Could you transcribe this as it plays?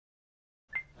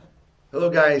Hello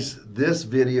guys, this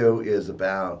video is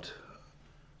about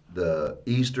the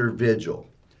Easter Vigil.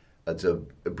 It's a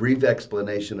brief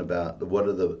explanation about what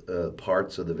are the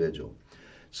parts of the vigil.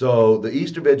 So the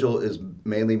Easter Vigil is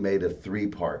mainly made of three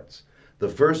parts.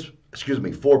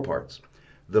 Four parts.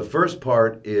 The first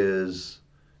part is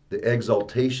the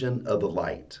exaltation of the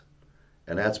light.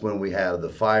 And that's when we have the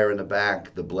fire in the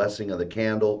back, the blessing of the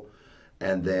candle,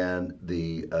 and then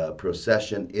the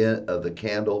procession of the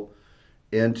candle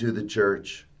into the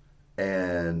church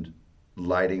and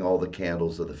lighting all the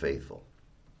candles of the faithful.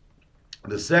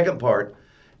 The second part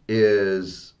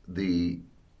is the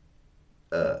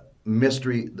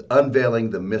mystery, unveiling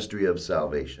the mystery of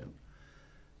salvation.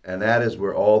 And that is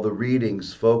where all the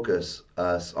readings focus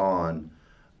us on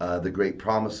the great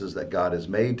promises that God has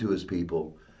made to his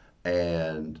people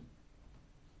and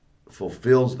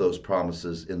fulfills those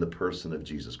promises in the person of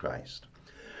Jesus Christ.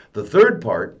 The third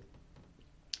part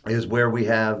is where we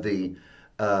have the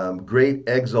great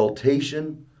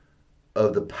exaltation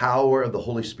of the power of the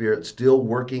Holy Spirit still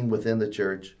working within the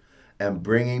church and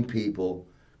bringing people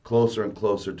closer and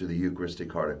closer to the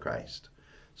Eucharistic heart of Christ.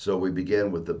 So we begin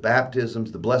with the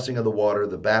baptisms, the blessing of the water,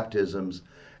 the baptisms,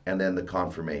 and then the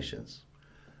confirmations.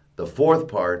 The fourth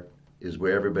part is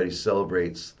where everybody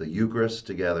celebrates the Eucharist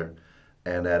together,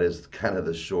 and that is kind of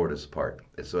the shortest part.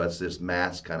 So that's this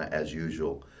Mass kind of as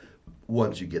usual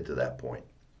once you get to that point.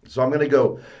 So I'm going to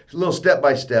go a little step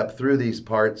by step through these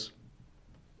parts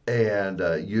and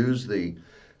use the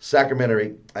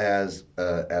sacramentary as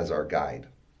our guide.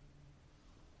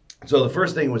 So the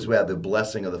first thing was we have the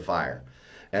blessing of the fire,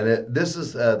 and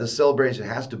this celebration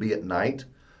has to be at night,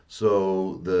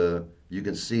 so you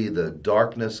can see the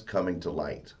darkness coming to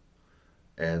light.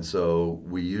 And so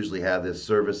we usually have this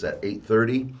service at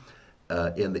 8:30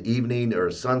 in the evening or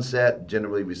sunset.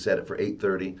 Generally, we set it for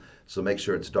 8:30. So make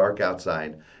sure it's dark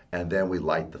outside, and then we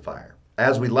light the fire.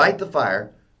 As we light the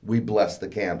fire, we bless the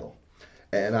candle.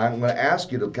 And I'm going to ask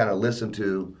you to kind of listen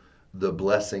to the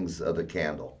blessings of the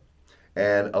candle.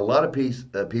 And a lot of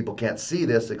people can't see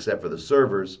this except for the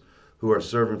servers who are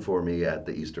serving for me at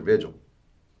the Easter Vigil.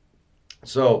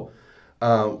 So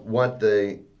what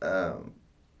the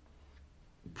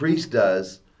priest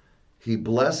does, he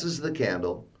blesses the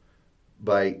candle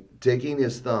by taking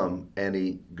his thumb and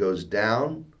he goes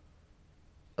down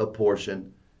a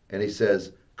portion and he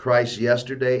says, Christ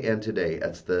yesterday and today.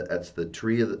 That's the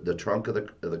tree of the trunk of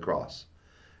the cross.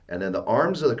 And then the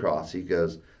arms of the cross, he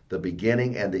goes the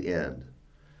beginning and the end.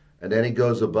 And then he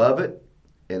goes above it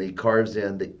and he carves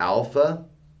in the Alpha,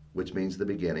 which means the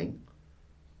beginning,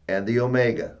 and the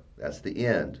Omega. That's the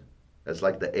end. That's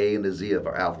like the A and the Z of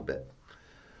our alphabet.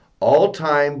 All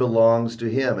time belongs to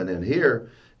him. And then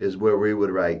here is where we would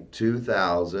write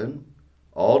 2000.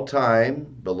 All time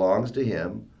belongs to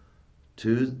him.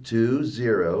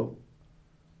 2-0,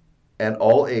 and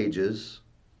all ages.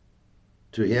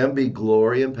 To him be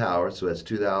glory and power. So that's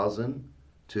 2000,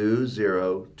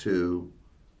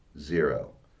 2020,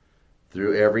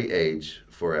 through every age,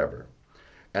 forever.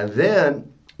 And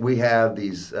then we have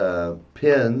these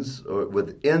pins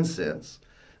with incense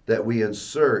that we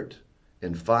insert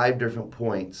in 5 different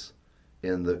points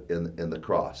in the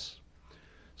cross.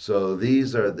 So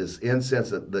these are this incense,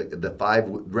 the 5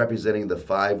 representing the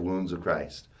 5 wounds of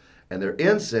Christ. And they're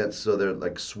incense, so they're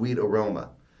like sweet aroma.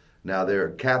 Now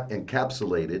they're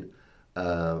encapsulated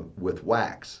with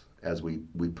wax as we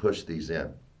push these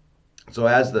in. So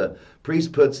as the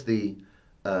priest puts the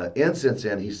incense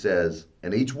in, he says,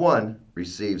 and each one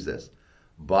receives this,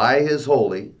 by his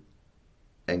holy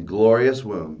and glorious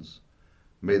wounds,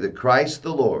 may the Christ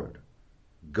the Lord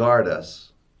guard us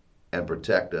and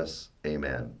protect us.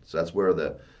 Amen. So that's where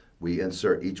we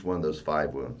insert each one of those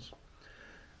 5 wounds.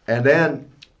 And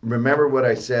then remember what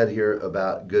I said here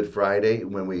about Good Friday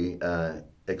when we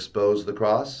expose the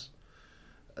cross.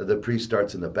 The priest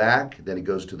starts in the back, then he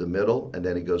goes to the middle, and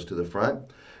then he goes to the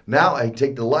front. Now I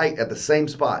take the light at the same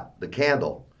spot, the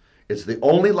candle. It's the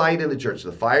only light in the church.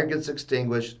 The fire gets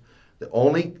extinguished. The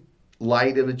only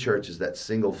light in the church is that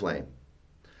single flame.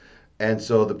 And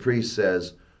so the priest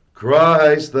says,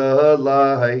 Christ the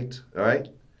light, all right?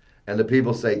 And the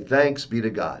people say, thanks be to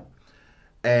God.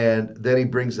 And then he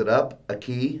brings it up a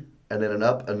key, and then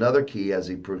up another key as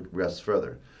he progresses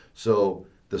further. So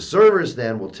the servers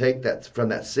then will take that from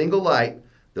that single light,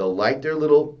 they'll light their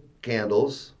little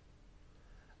candles,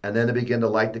 and then they begin to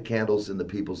light the candles in the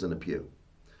people's in the pew.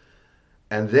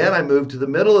 And then I move to the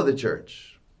middle of the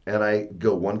church, and I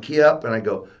go one key up, and I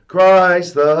go,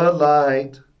 Christ the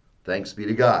light, thanks be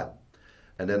to God.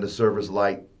 And then the servers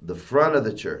light the front of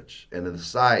the church and then the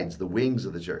sides, the wings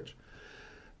of the church.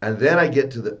 And then I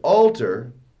get to the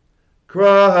altar,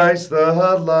 Christ the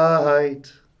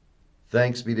light.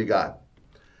 Thanks be to God.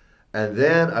 And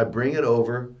then I bring it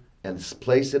over and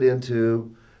place it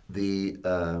into the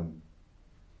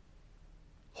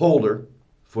holder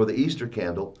for the Easter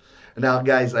candle. Now,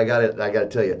 guys, I gotta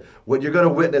tell you, what you're going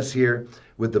to witness here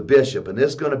with the bishop, and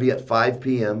this is going to be at 5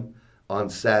 p.m. on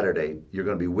Saturday. You're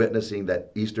going to be witnessing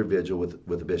that Easter Vigil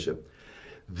with the bishop.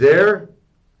 Their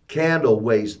candle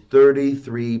weighs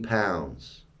 33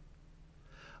 pounds.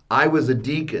 I was a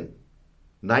deacon,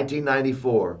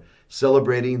 1994,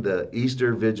 celebrating the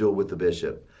Easter Vigil with the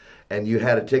bishop. And you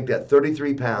had to take that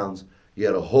 33 pounds, you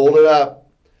had to hold it up,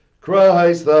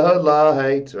 Christ the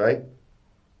light, right?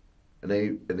 And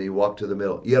then you walk to the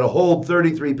middle. You had to hold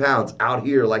 33 pounds out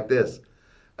here like this.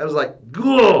 I was like,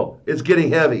 "Gah, it's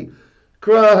getting heavy.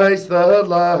 Christ the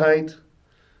light."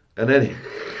 And then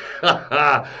and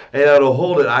I had to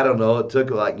hold it, I don't know, it took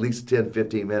like at least 10,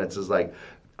 15 minutes. It's like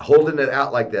holding it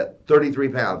out like that, 33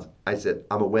 pounds. I said,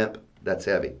 I'm a wimp, that's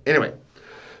heavy. Anyway,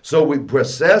 so we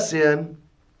process in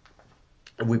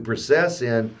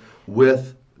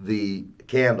with the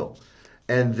candle.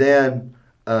 And then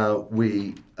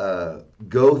we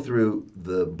go through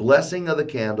the blessing of the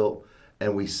candle,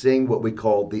 and we sing what we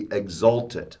call the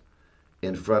Exsultet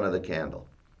in front of the candle.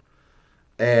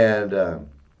 And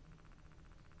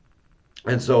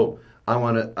so I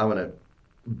want to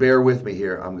bear with me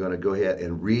here. I'm going to go ahead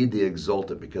and read the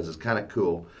Exsultet because it's kind of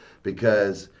cool,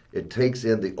 because it takes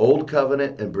in the old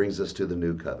covenant and brings us to the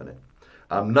new covenant.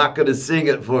 I'm not going to sing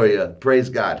it for you. Praise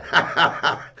God.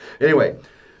 Anyway,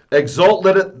 exult,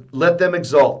 let them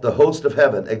exult, the host of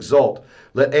heaven, exult.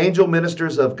 Let angel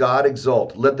ministers of God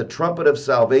exult. Let the trumpet of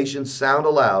salvation sound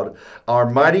aloud. Our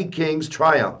mighty King's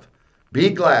triumph.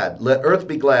 Be glad, let earth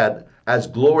be glad, as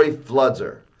glory floods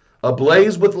her,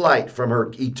 ablaze with light from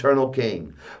her eternal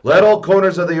King. Let all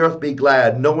corners of the earth be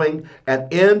glad, knowing an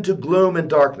end to gloom and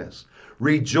darkness.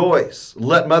 Rejoice,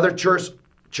 let Mother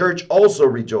Church also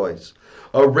rejoice,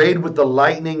 arrayed with the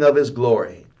lightning of his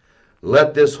glory.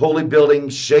 Let this holy building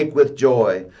shake with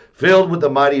joy, filled with the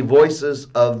mighty voices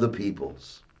of the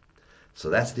peoples. So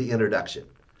that's the introduction.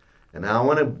 And now I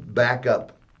want to back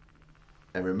up.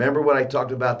 And remember what I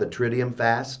talked about, the Triduum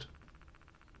fast?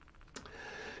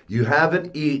 You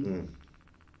haven't eaten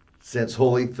since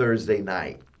Holy Thursday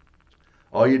night.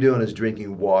 All you're doing is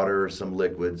drinking water or some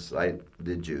liquids. I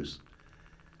did juice.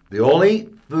 The only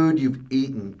food you've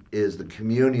eaten is the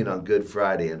communion on Good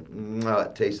Friday, and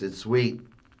it tasted sweet.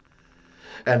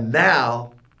 And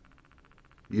now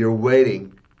you're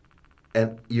waiting,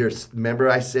 and remember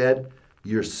I said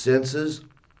your senses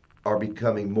are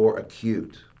becoming more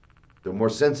acute. They're more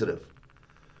sensitive.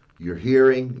 Your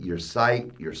hearing, your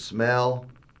sight, your smell.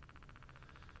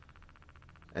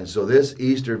 And so this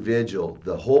Easter Vigil,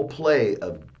 the whole play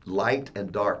of light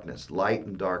and darkness.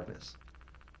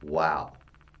 Wow.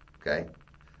 Okay?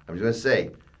 I'm just going to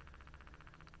say,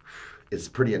 it's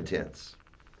pretty intense.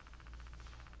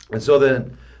 And so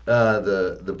then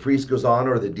the priest goes on,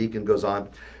 or the deacon goes on.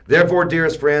 Therefore,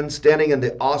 dearest friends, standing in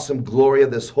the awesome glory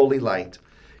of this holy light,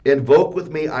 invoke with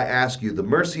me, I ask you, the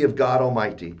mercy of God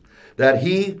Almighty, that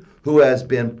he who has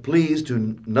been pleased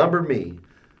to number me,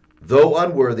 though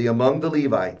unworthy, among the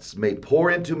Levites, may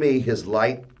pour into me his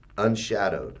light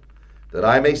unshadowed, that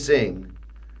I may sing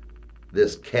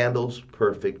this candle's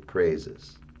perfect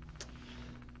praises.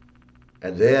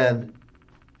 And then,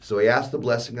 so he asks the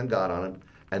blessing of God on him,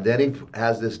 and then he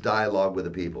has this dialogue with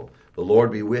the people. The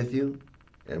Lord be with you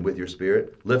and with your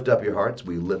spirit. Lift up your hearts.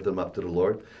 We lift them up to the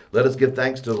Lord. Let us give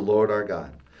thanks to the Lord our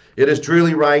God. It is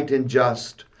truly right and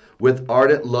just, with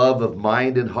ardent love of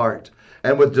mind and heart,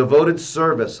 and with devoted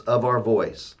service of our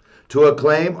voice, to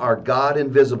acclaim our God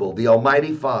invisible, the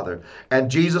Almighty Father, and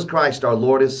Jesus Christ, our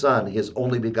Lord, his Son, his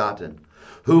only begotten,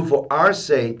 who for our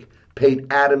sake paid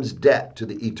Adam's debt to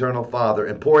the eternal Father,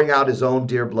 and pouring out his own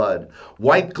dear blood,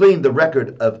 wiped clean the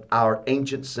record of our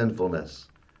ancient sinfulness.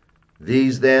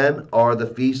 These then are the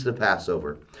feast of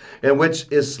Passover, in which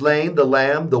is slain the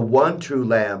Lamb, the one true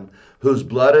Lamb, whose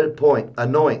blood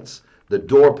anoints the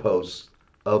doorposts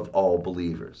of all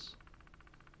believers.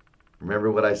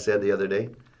 Remember what I said the other day?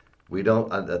 We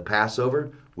don't, on the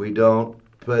Passover, we don't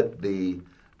put the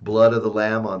blood of the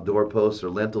Lamb on doorposts or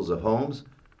lintels of homes.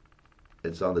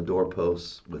 It's on the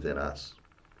doorposts within us.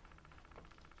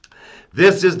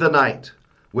 This is the night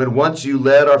when once you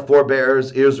led our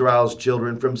forebears, Israel's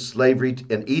children, from slavery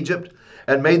in Egypt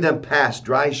and made them pass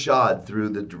dry shod through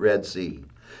the Red Sea.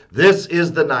 This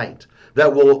is the night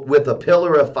that will, with a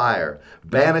pillar of fire,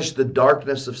 banish the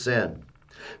darkness of sin.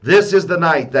 This is the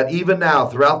night that even now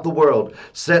throughout the world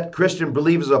set Christian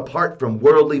believers apart from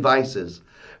worldly vices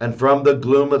and from the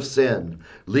gloom of sin,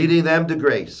 leading them to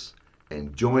grace.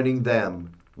 and joining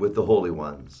them with the holy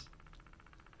ones.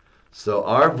 So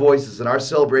our voices and our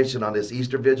celebration on this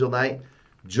Easter Vigil night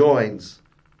joins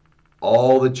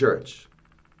all the church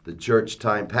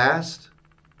time past,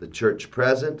 the church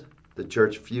present, the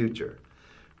church future,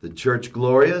 the church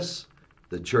glorious,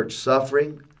 the church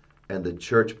suffering, and the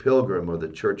church pilgrim or the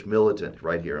church militant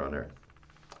right here on earth.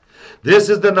 This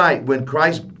is the night when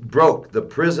Christ broke the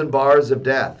prison bars of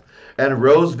death and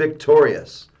rose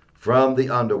victorious from the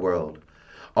underworld.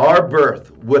 Our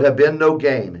birth would have been no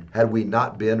gain had we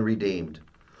not been redeemed.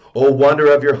 O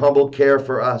wonder of your humble care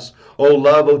for us. O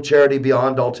love, O charity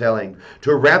beyond all telling.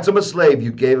 To ransom a slave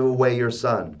you gave away your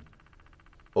son.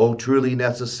 O truly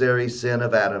necessary sin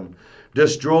of Adam,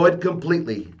 destroyed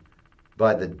completely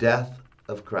by the death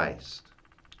of Christ.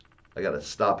 I got to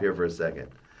stop here for a second.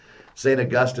 St.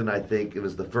 Augustine, I think, it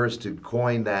was the first to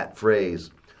coin that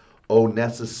phrase, O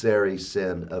necessary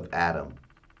sin of Adam.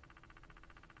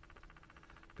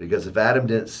 Because if Adam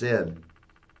didn't sin,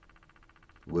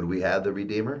 would we have the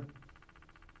Redeemer?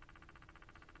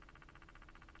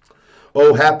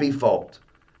 O happy fault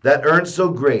that earned so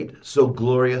great, so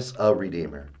glorious a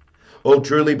Redeemer. O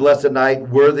truly blessed night,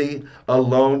 worthy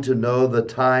alone to know the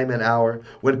time and hour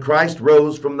when Christ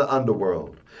rose from the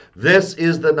underworld. This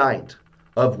is the night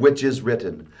of which is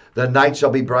written, the night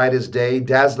shall be bright as day,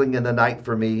 dazzling in the night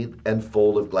for me, and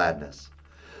full of gladness.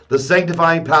 The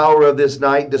sanctifying power of this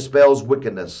night dispels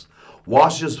wickedness,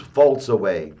 washes faults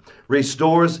away,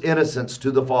 restores innocence to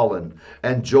the fallen,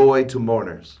 and joy to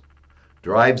mourners,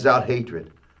 drives out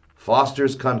hatred,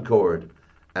 fosters concord,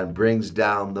 and brings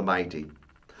down the mighty.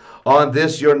 On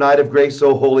this your night of grace,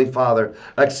 O Holy Father,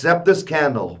 accept this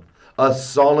candle, a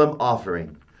solemn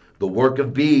offering, the work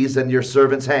of bees in your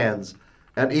servants' hands,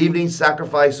 an evening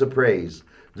sacrifice of praise,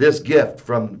 this gift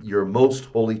from your most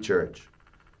holy church.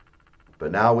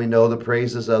 But now we know the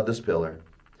praises of this pillar,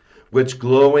 which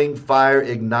glowing fire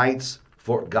ignites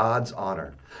for God's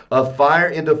honor, a fire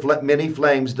into many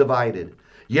flames divided,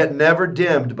 yet never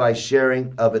dimmed by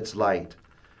sharing of its light.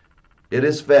 It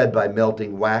is fed by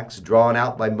melting wax, drawn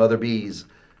out by mother bees,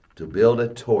 to build a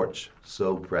torch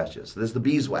so precious. This is the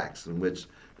beeswax in which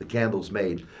the candle's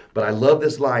made. But I love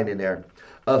this line in there.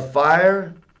 A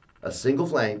fire, a single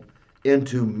flame,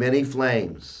 into many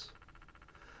flames.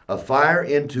 A fire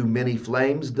into many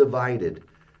flames divided,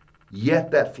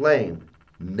 yet that flame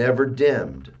never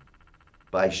dimmed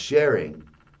by sharing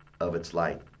of its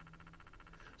light.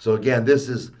 So again, this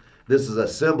is a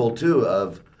symbol too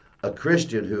of a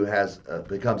Christian who has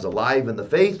becomes alive in the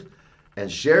faith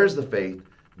and shares the faith.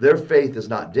 Their faith is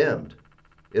not dimmed.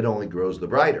 It only grows the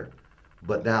brighter.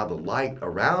 But now the light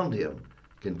around him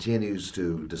continues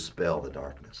to dispel the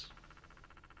darkness.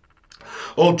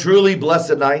 O truly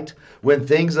blessed night, when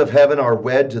things of heaven are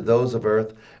wed to those of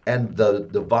earth, and the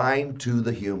divine to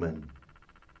the human.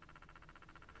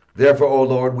 Therefore, O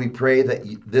Lord, we pray that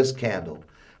this candle,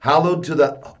 hallowed to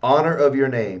the honor of your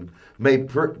name, may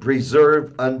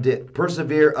persevere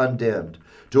undimmed,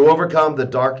 to overcome the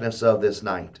darkness of this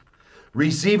night.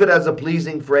 Receive it as a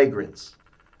pleasing fragrance,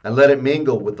 and let it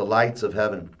mingle with the lights of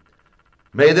heaven.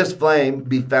 May this flame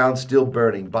be found still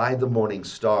burning by the morning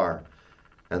star,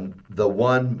 and the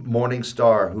one morning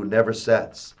star who never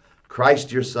sets,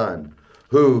 Christ your Son,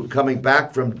 who, coming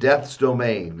back from death's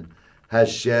domain, has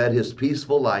shed his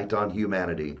peaceful light on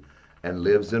humanity and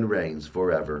lives and reigns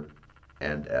forever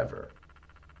and ever.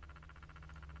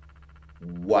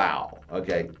 Wow.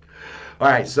 Okay. All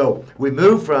right, so we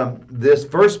move from this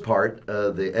first part,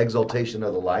 the exaltation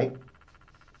of the light,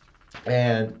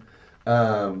 and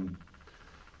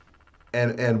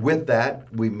with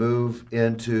that, we move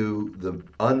into the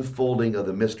unfolding of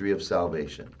the mystery of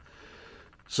salvation.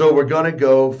 So we're going to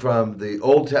go from the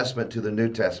Old Testament to the New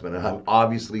Testament, and I'm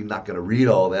obviously not going to read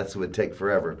all that, so it would take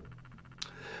forever.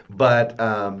 But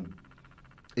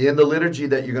in the liturgy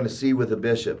that you're going to see with the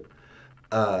bishop,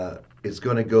 it's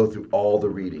going to go through all the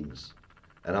readings,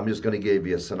 and I'm just going to give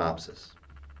you a synopsis.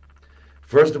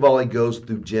 First of all, it goes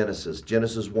through Genesis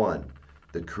 1,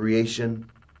 the creation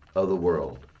of the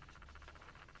world.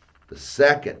 The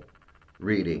second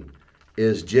reading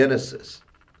is Genesis,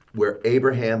 where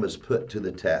Abraham is put to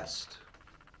the test.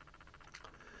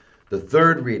 The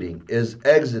third reading is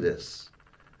Exodus,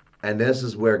 and this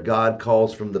is where God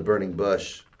calls from the burning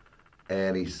bush,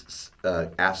 and he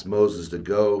asks Moses to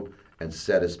go and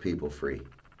set his people free.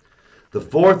 The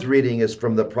fourth reading is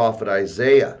from the prophet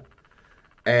Isaiah,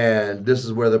 and this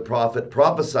is where the prophet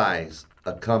prophesies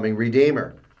a coming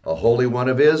Redeemer, a Holy One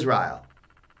of Israel.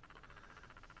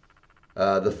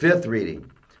 The fifth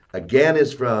reading, again,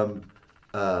 is from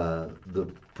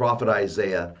the prophet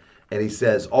Isaiah, and he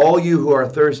says, all you who are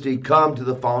thirsty, come to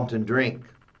the fount and drink.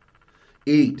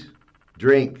 eat,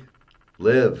 drink,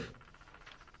 live.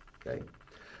 Okay.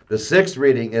 The sixth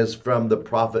reading is from the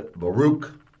prophet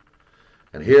Baruch.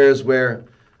 And here's where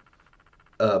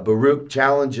Baruch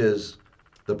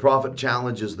the prophet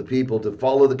challenges the people to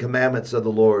follow the commandments of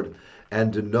the Lord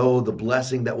and to know the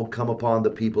blessing that will come upon the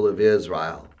people of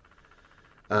Israel.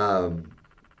 And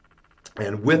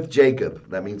with Jacob,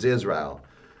 that means Israel,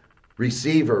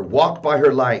 receive her, walk by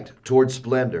her light toward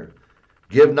splendor.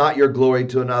 Give not your glory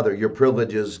to another, your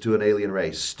privileges to an alien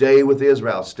race. Stay with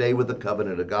Israel, stay with the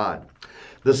covenant of God.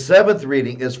 The seventh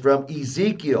reading is from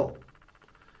Ezekiel.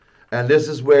 And this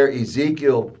is where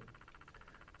Ezekiel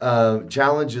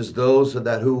challenges those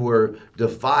who were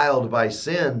defiled by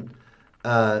sin,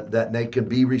 that they can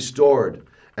be restored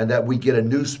and that we get a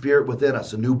new spirit within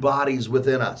us, a new bodies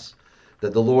within us,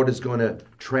 that the Lord is going to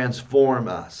transform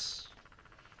us.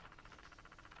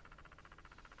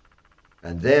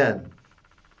 And then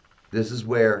this is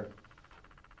where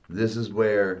there's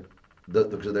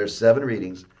 7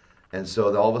 readings, and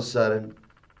so all of a sudden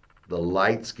the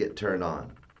lights get turned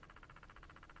on.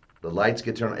 The lights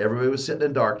get turned on. Everybody was sitting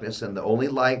in darkness, and the only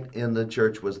light in the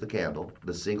church was the candle,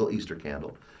 the single Easter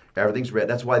candle. Everything's red.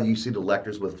 That's why you see the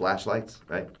lectors with flashlights,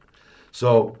 right?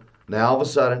 So now all of a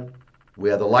sudden, we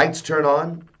have the lights turn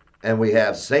on, and we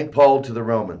have St. Paul to the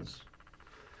Romans.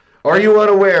 Are you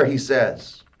unaware, he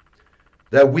says,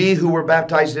 that we who were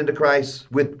baptized into Christ,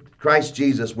 with Christ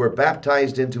Jesus, were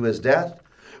baptized into his death?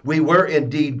 We were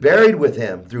indeed buried with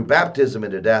him through baptism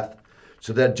into death,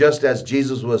 so that just as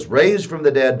Jesus was raised from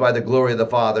the dead by the glory of the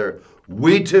Father,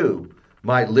 we too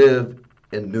might live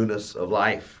in newness of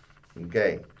life.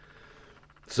 Okay.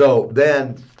 So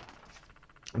then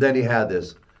he had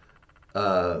this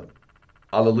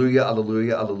Alleluia,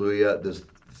 Alleluia, Alleluia, this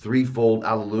threefold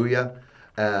Alleluia,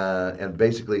 and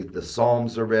basically the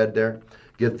Psalms are read there.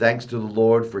 Give thanks to the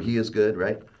Lord, for he is good,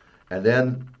 right? And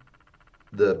then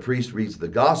the priest reads the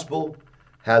gospel,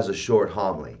 has a short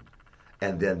homily.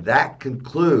 And then that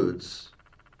concludes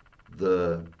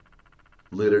the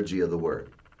liturgy of the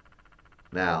word.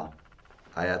 Now,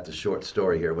 I have the short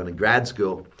story here. When in grad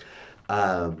school,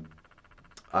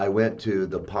 I went to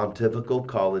the Pontifical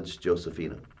College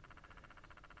Josephina.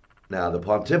 Now, the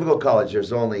Pontifical College,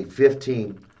 there's only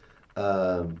 15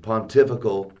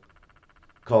 Pontifical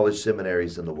College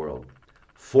seminaries in the world.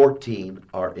 14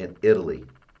 are in Italy.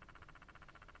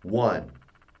 1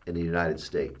 in the United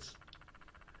States.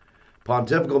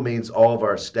 Pontifical means all of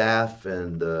our staff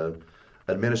and the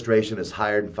administration is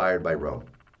hired and fired by Rome.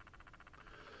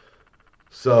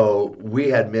 So we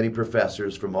had many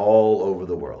professors from all over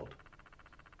the world.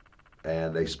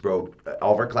 And they spoke,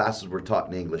 all of our classes were taught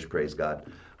in English, praise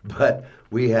God. But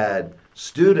we had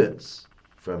students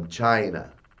from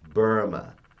China,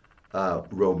 Burma,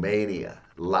 Romania,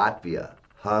 Latvia,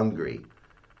 Hungary,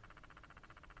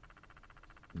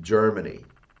 Germany.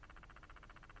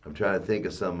 I'm trying to think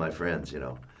of some of my friends, In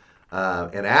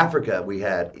Africa, we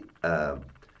had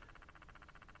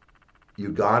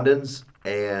Ugandans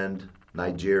and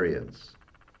Nigerians.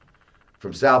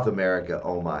 From South America,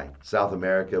 oh my. South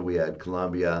America, we had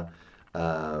Colombia,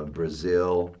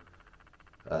 Brazil,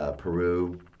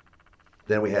 Peru.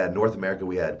 Then we had North America,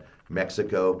 we had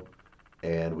Mexico,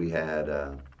 and we had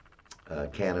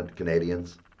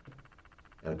Canadians,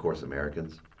 and of course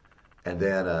Americans. And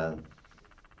then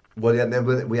we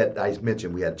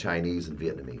had Chinese and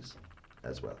Vietnamese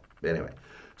as well. Anyway,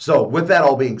 so with that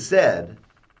all being said,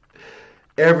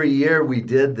 every year we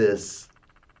did these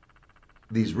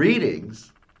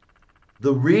readings.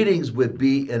 The readings would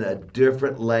be in a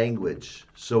different language.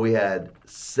 So we had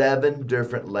 7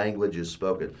 different languages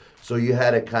spoken. So you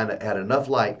had to kind of had enough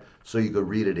light so you could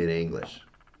read it in English.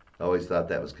 I always thought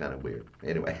that was kind of weird.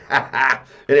 Anyway,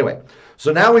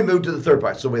 so now we move to the third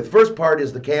part. So the first part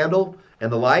is the candle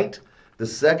and the light. The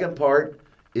second part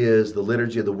is the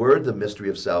liturgy of the word, the mystery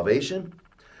of salvation.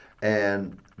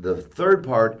 And the third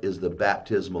part is the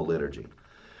baptismal liturgy.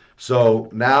 So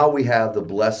now we have the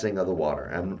blessing of the water.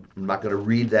 I'm not going to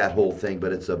read that whole thing,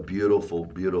 but it's a beautiful,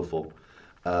 beautiful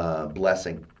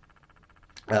blessing.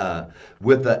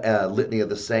 With the litany of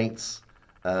the saints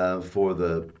for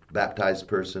the baptized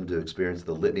person to experience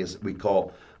the litany. We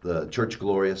call the Church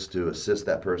Glorious to assist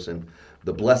that person.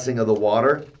 The blessing of the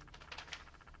water.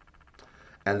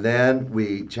 And then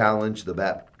we challenge the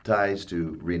baptized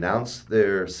to renounce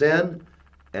their sin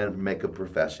and make a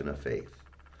profession of faith.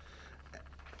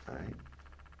 All right.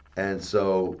 And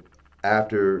so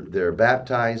after they're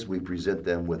baptized, we present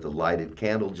them with a lighted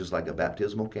candle, just like a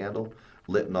baptismal candle,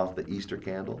 lit off the Easter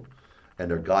candle. And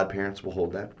their godparents will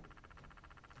hold that.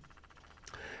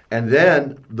 And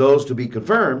then those to be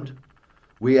confirmed,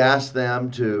 we ask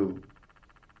them to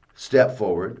step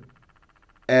forward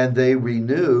and they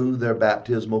renew their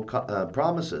baptismal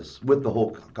promises with the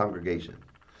whole congregation.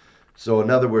 So in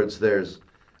other words, there's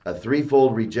a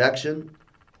threefold rejection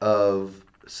of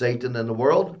Satan and the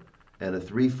world and a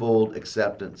threefold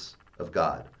acceptance of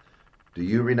God. Do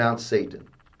you renounce Satan,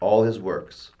 all his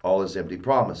works, all his empty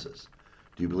promises?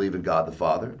 Do you believe in God the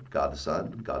Father, God the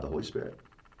Son, God the Holy Spirit?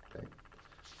 Okay.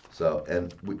 So,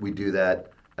 and we do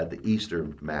that at the Easter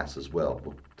Mass as well.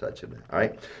 We'll touch on that. All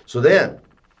right. So then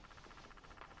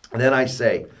I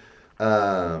say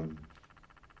to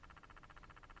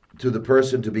the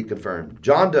person to be confirmed,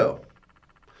 John Doe,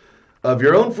 of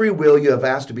your own free will, you have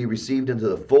asked to be received into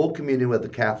the full communion with the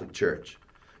Catholic Church.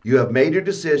 You have made your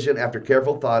decision after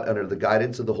careful thought under the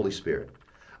guidance of the Holy Spirit.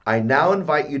 I now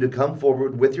invite you to come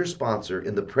forward with your sponsor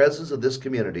in the presence of this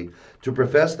community to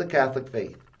profess the Catholic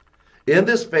faith. In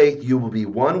this faith, you will be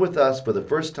one with us for the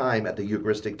first time at the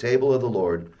Eucharistic table of the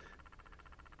Lord,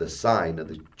 the sign of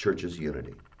the Church's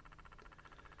unity.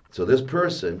 So this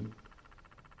person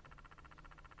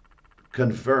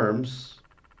confirms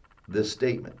this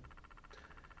statement.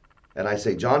 And I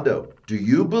say, John Doe, do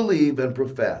you believe and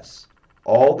profess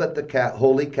all that the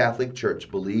Holy Catholic Church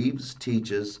believes,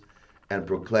 teaches, and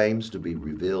proclaims to be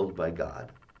revealed by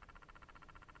God?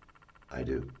 I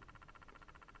do.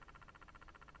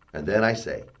 And then I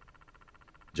say,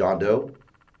 John Doe,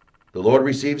 the Lord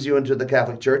receives you into the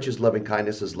Catholic Church. His loving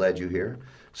kindness has led you here,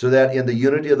 so that in the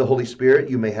unity of the Holy Spirit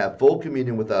you may have full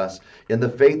communion with us in the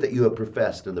faith that you have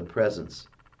professed in the presence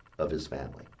of his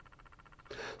family.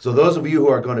 So those of you who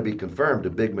are going to be confirmed, a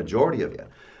big majority of you,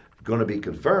 going to be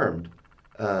confirmed,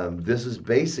 this is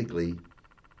basically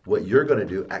what you're going to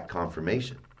do at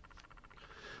confirmation.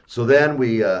 So then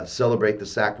we celebrate the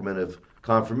sacrament of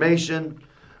confirmation,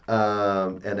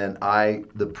 and then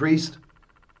the priest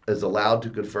is allowed to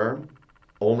confirm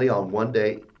only on one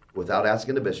day without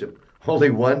asking the bishop, only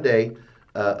one day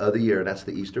of the year, and that's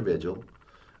the Easter Vigil.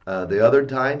 The other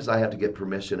times I have to get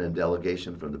permission and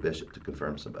delegation from the bishop to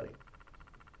confirm somebody.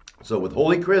 So with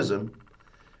Holy Chrism,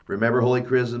 remember Holy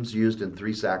Chrism's used in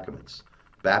 3 sacraments: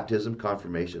 baptism,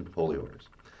 confirmation, holy orders.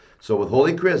 So with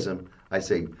Holy Chrism, I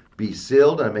say, be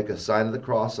sealed, and I make a sign of the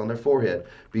cross on their forehead,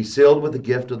 be sealed with the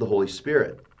gift of the Holy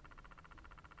Spirit.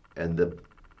 And the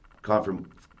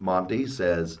confirmante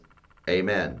says,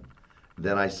 amen.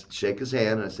 Then I shake his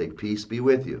hand and I say, peace be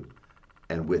with you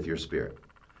and with your spirit.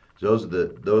 So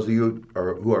those of you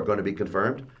who are going to be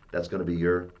confirmed, that's going to be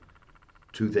your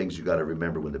 2 things you got to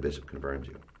remember when the bishop confirms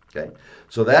you. Okay?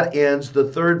 So that ends the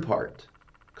 3rd part,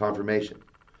 confirmation.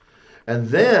 And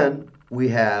then we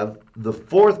have the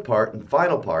 4th part and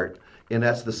final part, and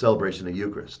that's the celebration of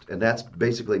Eucharist. And that's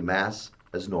basically Mass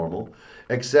as normal,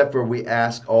 except for we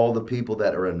ask all the people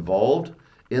that are involved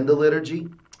in the liturgy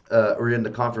or in the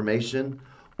confirmation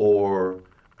or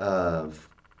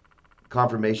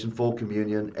confirmation, full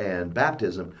communion, and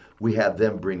baptism, we have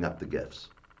them bring up the gifts.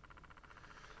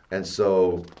 And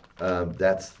so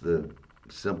that's the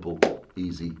simple,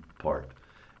 easy part.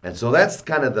 And so that's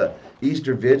kind of the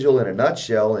Easter Vigil in a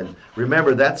nutshell. And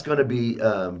remember, that's going to be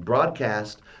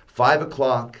broadcast 5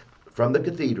 o'clock from the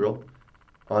cathedral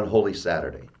on Holy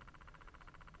Saturday.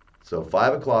 So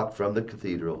 5 o'clock from the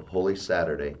cathedral, Holy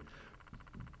Saturday.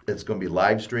 It's going to be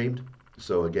live streamed.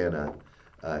 So again,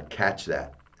 catch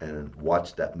that and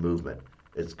watch that movement.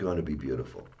 It's going to be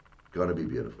beautiful. Going to be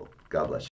beautiful. God bless you.